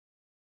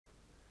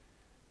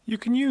You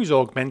can use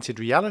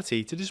augmented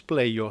reality to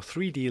display your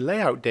 3D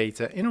layout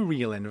data in a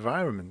real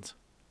environment.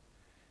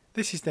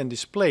 This is then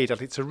displayed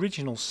at its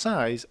original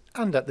size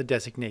and at the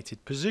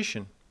designated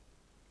position.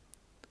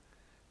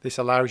 This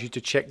allows you to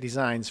check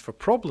designs for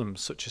problems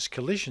such as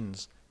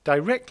collisions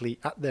directly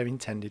at their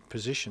intended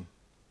position.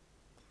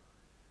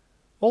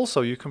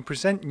 Also, you can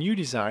present new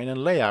design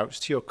and layouts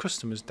to your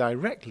customers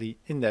directly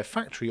in their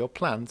factory or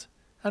plant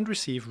and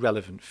receive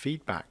relevant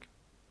feedback.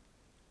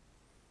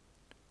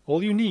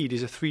 All you need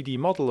is a 3D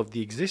model of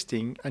the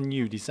existing and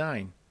new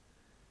design.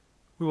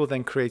 We will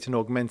then create an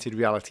augmented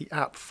reality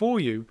app for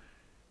you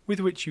with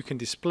which you can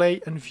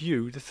display and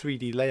view the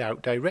 3D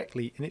layout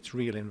directly in its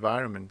real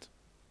environment.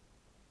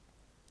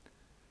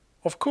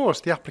 Of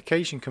course, the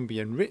application can be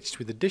enriched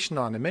with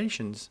additional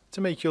animations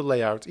to make your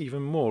layout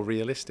even more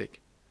realistic.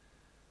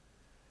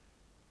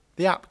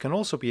 The app can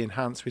also be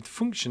enhanced with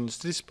functions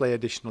to display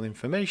additional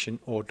information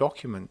or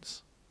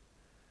documents.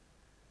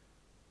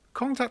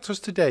 Contact us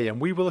today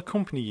and we will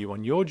accompany you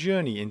on your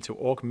journey into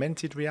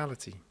augmented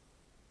reality.